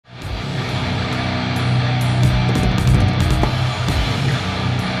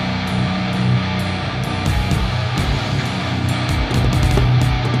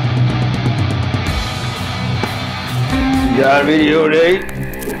got a video today?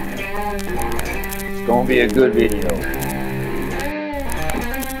 It's gonna be a good video.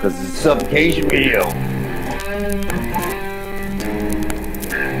 Because it's a Suffocation video.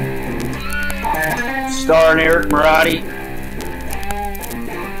 Starring Eric Morotti.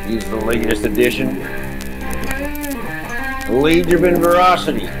 He's the latest edition. Liege of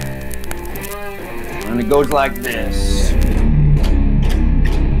Inveracity. And it goes like this.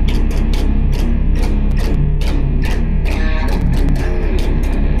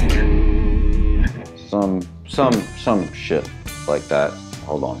 Some shit like that.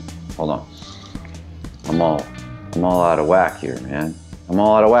 Hold on. I'm all out of whack here, man. I'm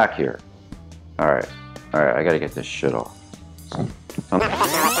all out of whack here. All right, I gotta get this shit off.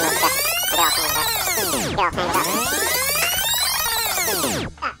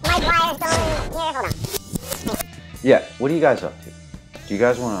 Yeah, what are you guys up to? Do you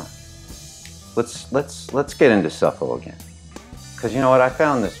guys wanna, let's get into Suffo again. Cause you know what, I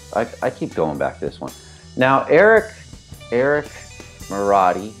found this, I keep going back to this one. Now Eric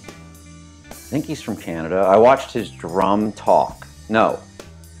Morotti, I think he's from Canada. I watched his drum talk. No,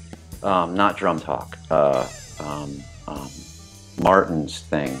 not drum talk. Martin's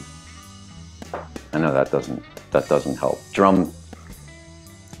thing. I know that doesn't help. Drum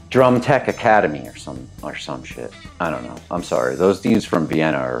Tech Academy or some shit. I don't know. I'm sorry. Those dudes from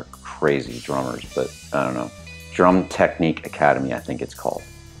Vienna are crazy drummers, but I don't know. Drum Technique Academy, I think it's called.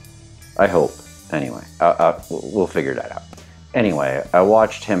 I hope. Anyway, we'll figure that out. Anyway, I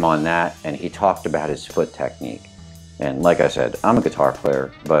watched him on that, and he talked about his foot technique. And like I said, I'm a guitar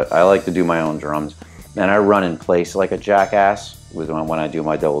player, but I like to do my own drums. And I run in place like a jackass when I do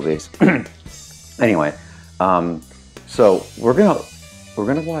my double bass. Anyway, so we're gonna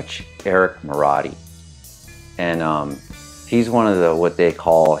watch Eric Morotti, and he's one of the what they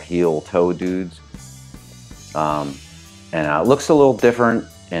call heel toe dudes. And it looks a little different,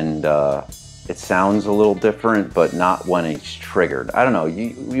 and it sounds a little different, but not when it's triggered. I don't know.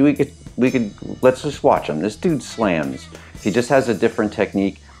 We could let's just watch him. This dude slams. He just has a different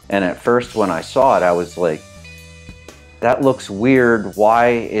technique. And at first, when I saw it, I was like, "That looks weird. Why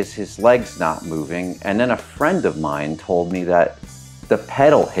is his legs not moving?" And then a friend of mine told me that the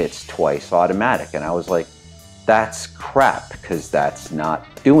pedal hits twice automatic, and I was like, "That's crap, because that's not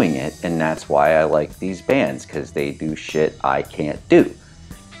doing it, and that's why I like these bands, because they do shit I can't do."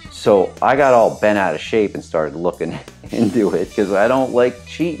 So I got all bent out of shape and started looking into it, because I don't like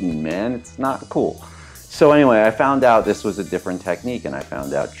cheating, man. It's not cool. So anyway, I found out this was a different technique, and I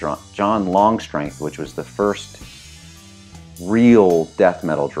found out John Longstrength, which was the first real death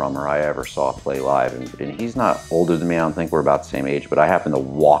metal drummer I ever saw play live, and he's not older than me. I don't think we're about the same age, but I happened to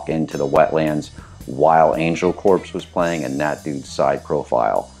walk into the Wetlands while Angel Corpse was playing, and that dude's side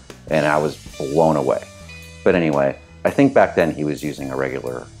profile, and I was blown away. But anyway, I think back then he was using a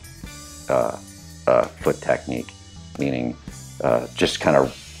regular foot technique, meaning just kind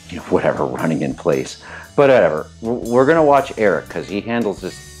of, you know, whatever, running in place. But whatever, we're gonna watch Eric, because he handles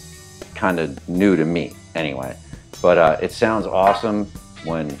this kind of new to me anyway. But it sounds awesome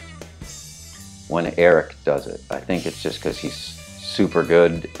when Eric does it. I think it's just because he's super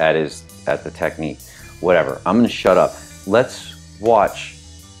good at the technique. Whatever, I'm gonna shut up. Let's watch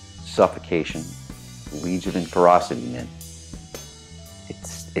Suffocation, Liege of Inveracity, man.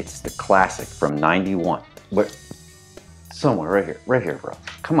 It's the classic from '91. But somewhere right here, bro.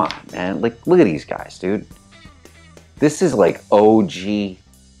 Come on, man. Like, look at these guys, dude. This is like OG,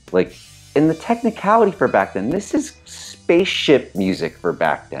 like, in the technicality for back then, this is spaceship music for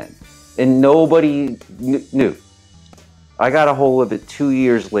back then. And nobody knew. I got a hold of it 2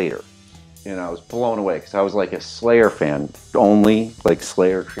 years later. You know, I was blown away, because I was like a Slayer fan only, like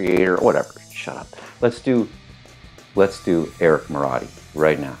Slayer creator, whatever. Shut up. Let's do Eric Morotti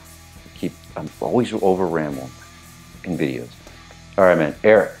right now. I'm always over rambling in videos. All right, man.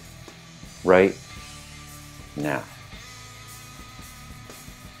 Eric, right now.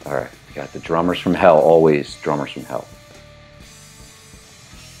 All right, we got the drummers from hell, always drummers from hell.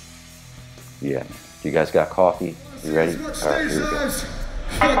 Yeah, man. You guys got coffee? You ready? All right, here we go.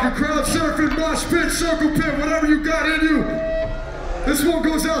 Fucking crowd surfing, mosh pit, circle pit, whatever you got in you. This one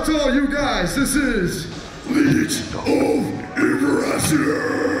goes out to all you guys. This is Liege of Inveracity.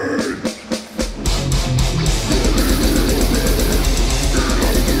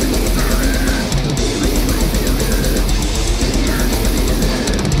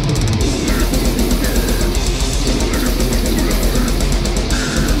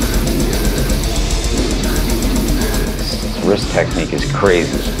 Wrist technique is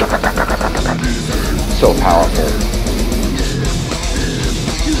crazy. So powerful.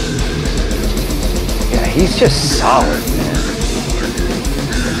 Yeah, he's just solid, man.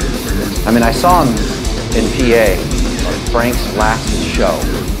 I mean, I saw him in PA on Frank's last show,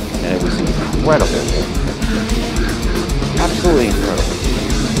 and it was incredible. Absolutely incredible.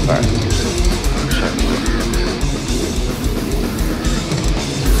 All right. Check.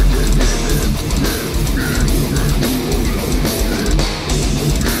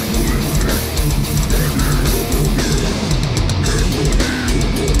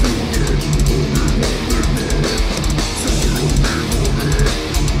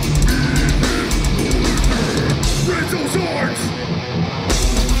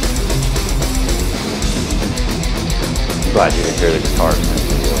 Glad you can hear the guitars in this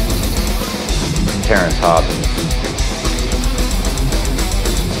video. Terrence Hobbs,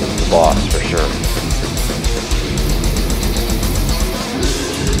 the boss for sure.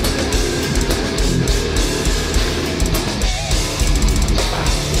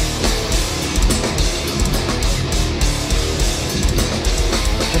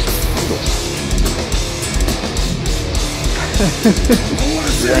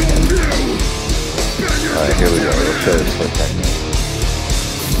 Alright, here we go. We'll show this split technique.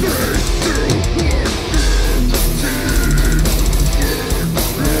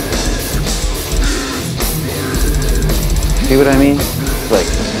 See what I mean? It's like...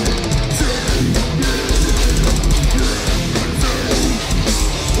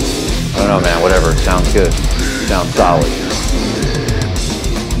 I don't know, man. Whatever. Sounds good. Sounds solid.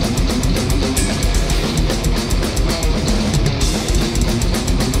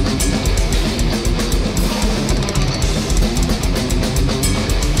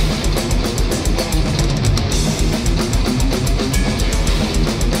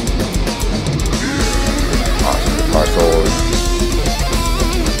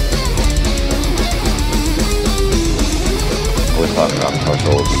 Talking about guitar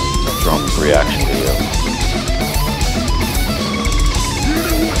solos in the drums reaction video.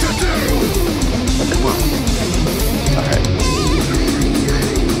 But come on. Alright.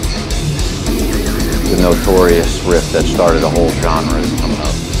 The notorious riff that started a whole genre is coming up.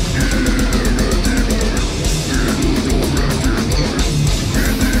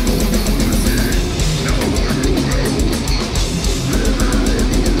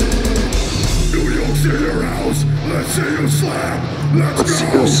 Let's see you slam! Let's see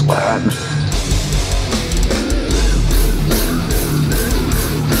you slam!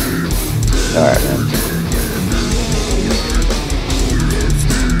 Alright, man.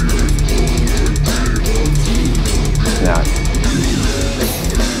 Now,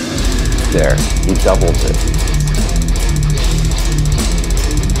 there, he doubles it.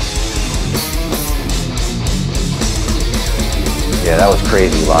 Yeah, that was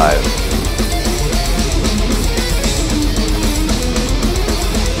crazy live.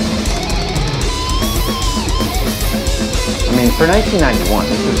 I mean, for 1991,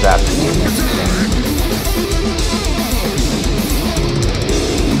 this is absolutely insane.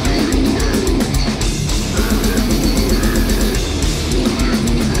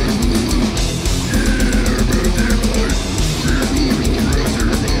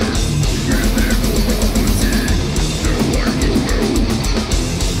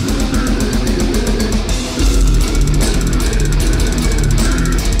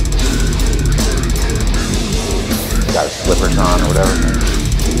 Got his slippers on or whatever.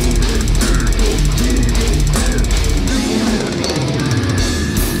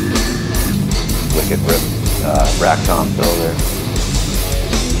 Wicked rip, rack tom fill there.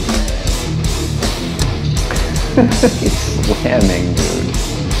 He's slamming, dude.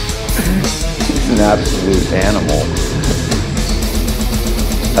 He's an absolute animal.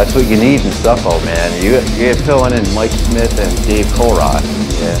 That's what you need in Suffo, man. You get filling in Mike Smith and Dave Colrott.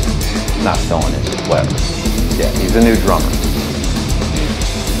 Yeah, not filling in, whatever. Yeah, he's a new drummer.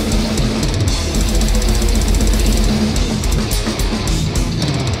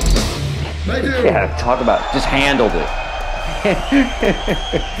 Yeah, talk about just handled it.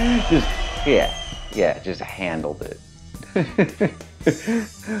 just handled it.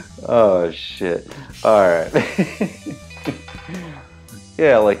 Oh shit. All right.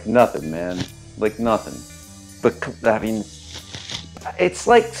 Yeah, like nothing, man. Like nothing. But I mean, it's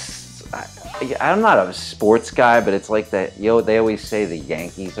like. I'm not a sports guy, but it's like that. They always say the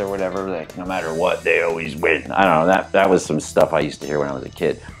Yankees or whatever. Like no matter what, they always win. I don't know. That was some stuff I used to hear when I was a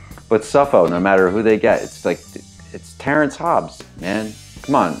kid. But Suffo, no matter who they get, it's like it's Terrence Hobbs, man.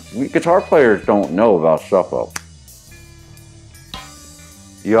 Come on, guitar players don't know about Suffo.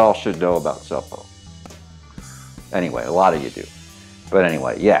 You all should know about Suffo. Anyway, a lot of you do. But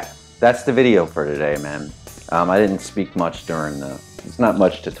anyway, yeah, that's the video for today, man. I didn't speak much during the. It's not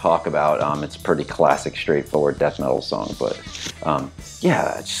much to talk about. It's a pretty classic, straightforward death metal song, but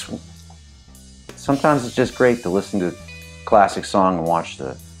yeah, sometimes it's just great to listen to a classic song and watch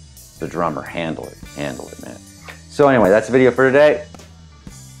the drummer handle it, man. So anyway, that's the video for today.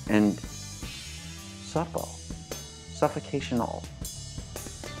 And suffocation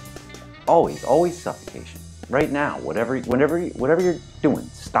always suffocation. Right now, whatever you're doing,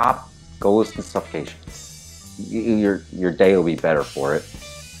 stop, go listen to Suffocation. Your day will be better for it.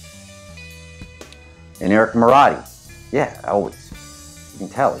 And Eric Morotti, yeah, always. You can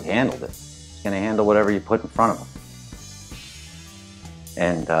tell he handled it. He's gonna handle whatever you put in front of him.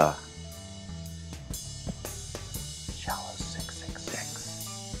 And